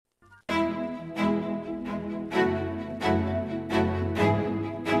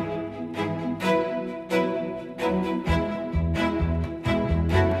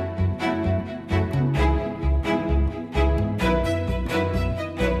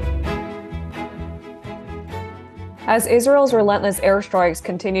As Israel's relentless airstrikes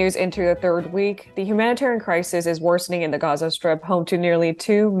continues into the third week, the humanitarian crisis is worsening in the Gaza Strip, home to nearly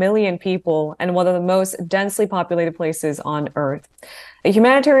 2 million people and one of the most densely populated places on Earth. A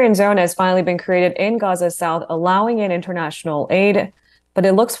humanitarian zone has finally been created in Gaza South, allowing in international aid, but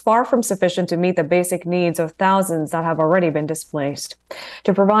it looks far from sufficient to meet the basic needs of thousands that have already been displaced.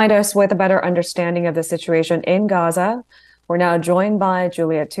 To provide us with a better understanding of the situation in Gaza, we're now joined by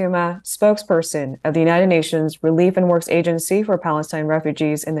Juliette Touma, spokesperson of the United Nations Relief and Works Agency for Palestine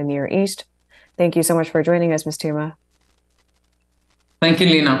Refugees in the Near East. Thank you so much for joining us, Ms. Touma. Thank you,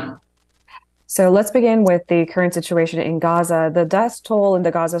 Lena. So let's begin with the current situation in Gaza. The death toll in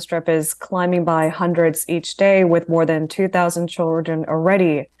the Gaza Strip is climbing by hundreds each day, with more than 2,000 children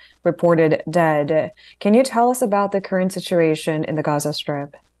already reported dead. Can you tell us about the current situation in the Gaza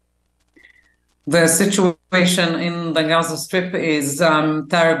Strip? The situation in the Gaza Strip is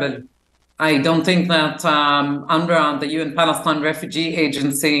terrible. I don't think that UNRWA, the UN Palestine Refugee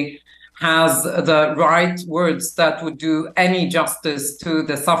Agency, has the right words that would do any justice to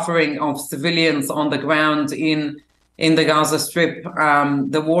the suffering of civilians on the ground in the Gaza Strip.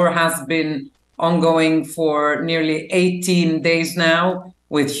 The war has been ongoing for nearly 18 days now,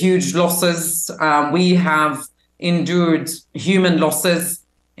 with huge losses. We have endured human losses,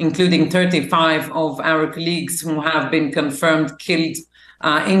 including 35 of our colleagues who have been confirmed killed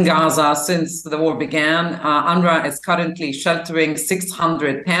in Gaza since the war began. UNRWA is currently sheltering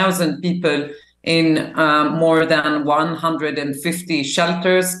 600,000 people in more than 150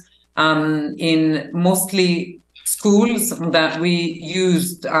 shelters, in mostly schools that we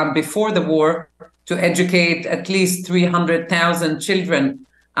used before the war to educate at least 300,000 children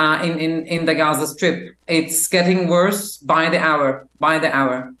in the Gaza Strip. It's getting worse by the hour,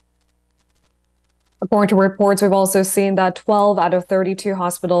 According to reports, we've also seen that 12 out of 32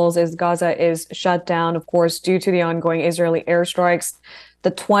 hospitals in Gaza is shut down, of course, due to the ongoing Israeli airstrikes. The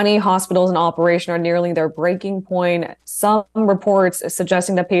 20 hospitals in operation are nearing their breaking point. Some reports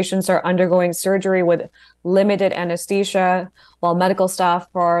suggesting that patients are undergoing surgery with limited anesthesia, while medical staff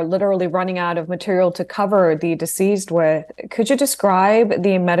are literally running out of material to cover the deceased with. Could you describe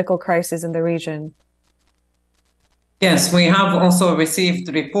the medical crisis in the region? Yes, we have also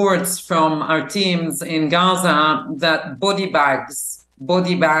received reports from our teams in Gaza that body bags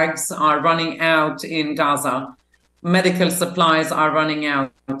are running out in Gaza. Medical supplies are running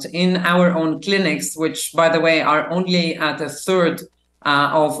out in our own clinics, which, by the way, are only at a third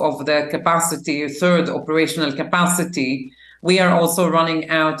of the capacity, a third operational capacity. We are also running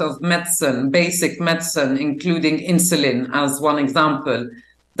out of medicine, basic medicine, including insulin, as one example.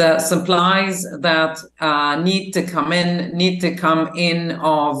 The supplies that need to come in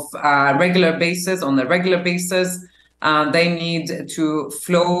of regular basis, on a regular basis. They need to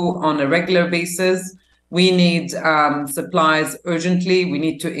flow on a regular basis. We need supplies urgently. We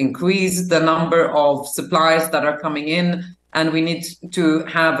need to increase the number of supplies that are coming in, and we need to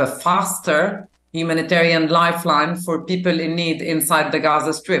have a faster humanitarian lifeline for people in need inside the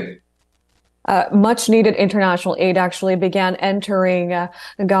Gaza Strip. Much needed international aid actually began entering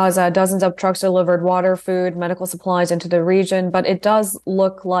Gaza. Dozens of trucks delivered water, food, medical supplies into the region, but it does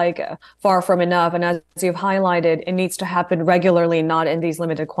look like far from enough. And as you've highlighted, it needs to happen regularly, not in these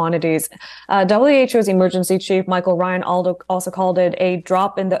limited quantities. WHO's emergency chief, Michael Ryan, also called it a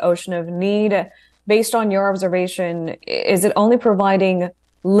drop in the ocean of need. Based on your observation, is it only providing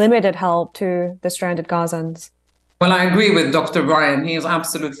limited help to the stranded Gazans? Well, I agree with Dr. Ryan. He is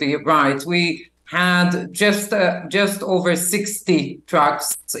absolutely right. We had just over 60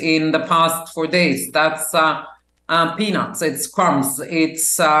 trucks in the past 4 days. That's peanuts. It's crumbs.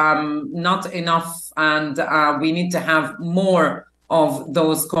 It's not enough. And we need to have more of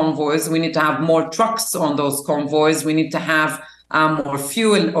those convoys. We need to have more trucks on those convoys. We need to have more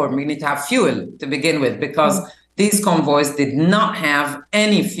fuel, or we need to have fuel to begin with, because these convoys did not have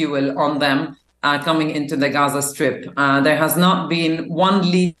any fuel on them. Coming into the Gaza Strip. There has not been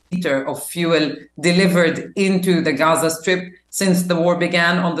 1 liter of fuel delivered into the Gaza Strip since the war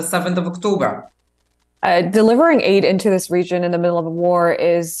began on the 7th of October. Delivering aid into this region in the middle of a war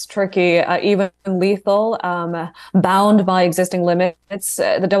is tricky, even lethal, bound by existing limits.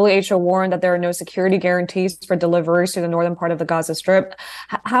 The WHO warned that there are no security guarantees for deliveries to the northern part of the Gaza Strip.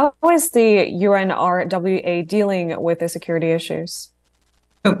 How is the UNRWA dealing with the security issues?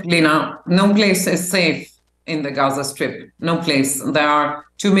 Look, Lena, no place is safe in the Gaza Strip. No place. There are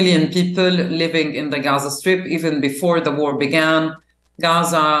 2 million people living in the Gaza Strip. Even before the war began,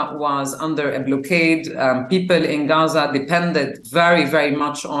 Gaza was under a blockade. People in Gaza depended very, very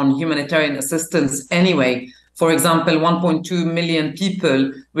much on humanitarian assistance anyway. For example, 1.2 million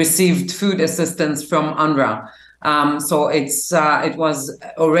people received food assistance from UNRWA. So it was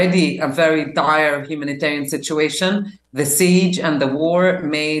already a very dire humanitarian situation. The siege and the war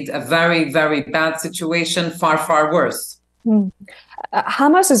made a very, very bad situation far, far worse.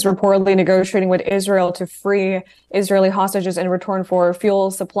 Hamas is reportedly negotiating with Israel to free Israeli hostages in return for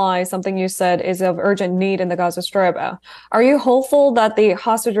fuel supply, something you said is of urgent need in the Gaza Strip. Are you hopeful that the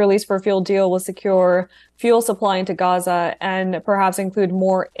hostage release for fuel deal will secure fuel supply into Gaza and perhaps include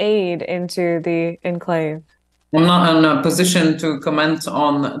more aid into the enclave? I'm not in a position to comment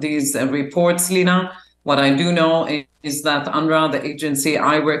on these reports, Lina. What I do know is that UNRWA, the agency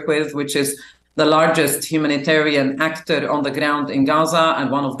I work with, which is the largest humanitarian actor on the ground in Gaza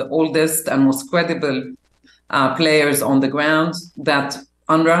and one of the oldest and most credible players on the ground, that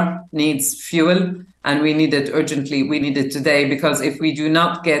UNRWA needs fuel, and we need it urgently. We need it today, because if we do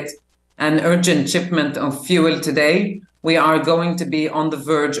not get an urgent shipment of fuel today, we are going to be on the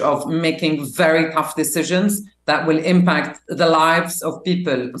verge of making very tough decisions that will impact the lives of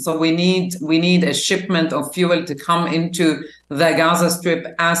people. So we need a shipment of fuel to come into the Gaza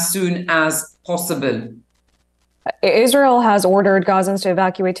Strip as soon as possible. Israel has ordered Gazans to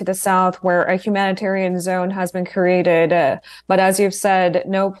evacuate to the south, where a humanitarian zone has been created. But as you've said,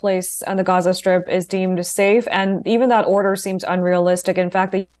 no place on the Gaza Strip is deemed safe. And even that order seems unrealistic. In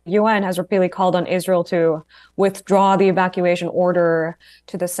fact, the UN has repeatedly called on Israel to withdraw the evacuation order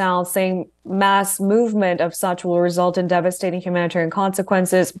to the south, saying mass movement of such will result in devastating humanitarian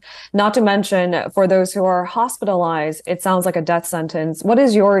consequences. Not to mention, for those who are hospitalized, it sounds like a death sentence. What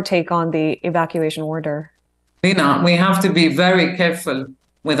is your take on the evacuation order? Lina, we have to be very careful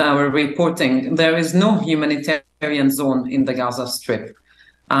with our reporting. There is no humanitarian zone in the Gaza Strip.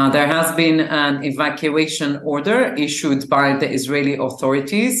 There has been an evacuation order issued by the Israeli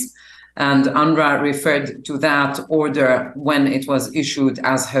authorities, and UNRWA referred to that order when it was issued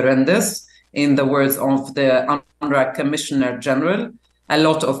as horrendous. In the words of the UNRWA Commissioner General, a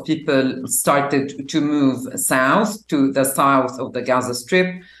lot of people started to move south, to the south of the Gaza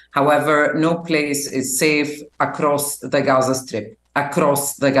Strip. However, no place is safe across the Gaza Strip,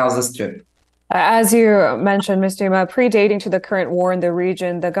 As you mentioned, Ms. Touma, predating to the current war in the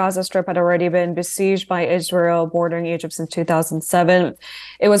region, the Gaza Strip had already been besieged by Israel bordering Egypt since 2007.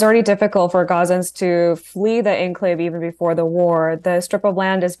 It was already difficult for Gazans to flee the enclave even before the war. The strip of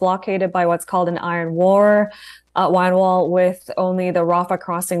land is blockaded by what's called an iron wall, with only the Rafah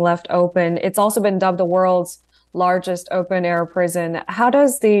crossing left open. It's also been dubbed the world's largest open-air prison. How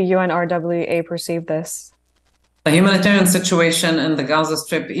does the UNRWA perceive this? The humanitarian situation in the Gaza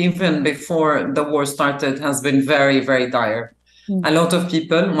Strip, even before the war started, has been very, very dire. A lot of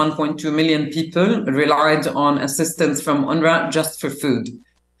people, 1.2 million people, relied on assistance from UNRWA just for food.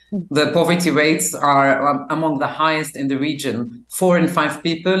 The poverty rates are among the highest in the region. 4 in 5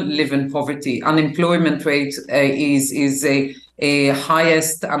 people live in poverty. Unemployment rate is a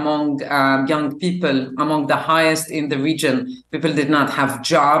highest among young people, among the highest in the region. People did not have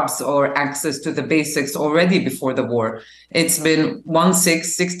jobs or access to the basics already before the war. It's been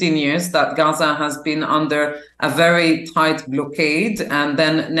 16 years that Gaza has been under a very tight blockade, and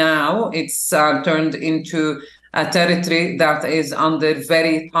then now it's turned into a territory that is under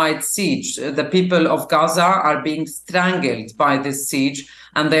very tight siege. The people of Gaza are being strangled by this siege,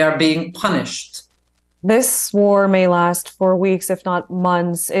 and they are being punished. This war may last for weeks, if not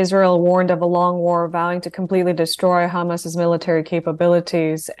months. Israel warned of a long war, vowing to completely destroy Hamas's military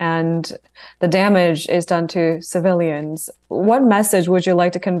capabilities, and the damage is done to civilians. What message would you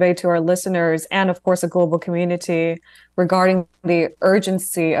like to convey to our listeners and, of course, a global community regarding the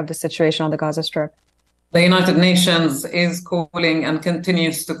urgency of the situation on the Gaza Strip? The United Nations is calling and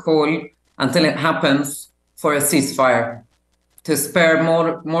continues to call until it happens for a ceasefire, to spare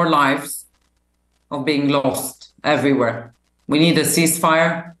more lives of being lost everywhere. We need a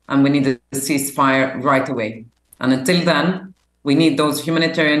ceasefire, and we need a ceasefire right away. And until then, we need those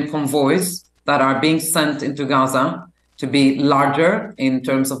humanitarian convoys that are being sent into Gaza to be larger in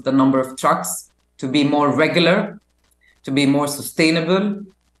terms of the number of trucks, to be more regular, to be more sustainable,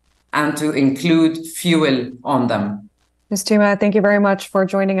 and to include fuel on them. Ms. Touma, thank you very much for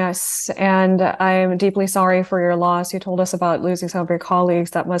joining us. And I'm deeply sorry for your loss. You told us about losing some of your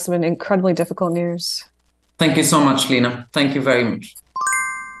colleagues. That must have been incredibly difficult news. Thank you so much, Lina. Thank you very much.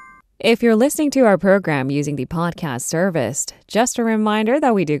 If you're listening to our program using the podcast service, just a reminder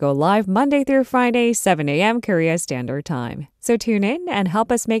that we do go live Monday through Friday, 7 a.m. Korea Standard Time. So tune in and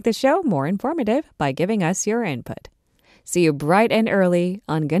help us make the show more informative by giving us your input. See you bright and early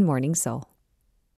on Good Morning Seoul.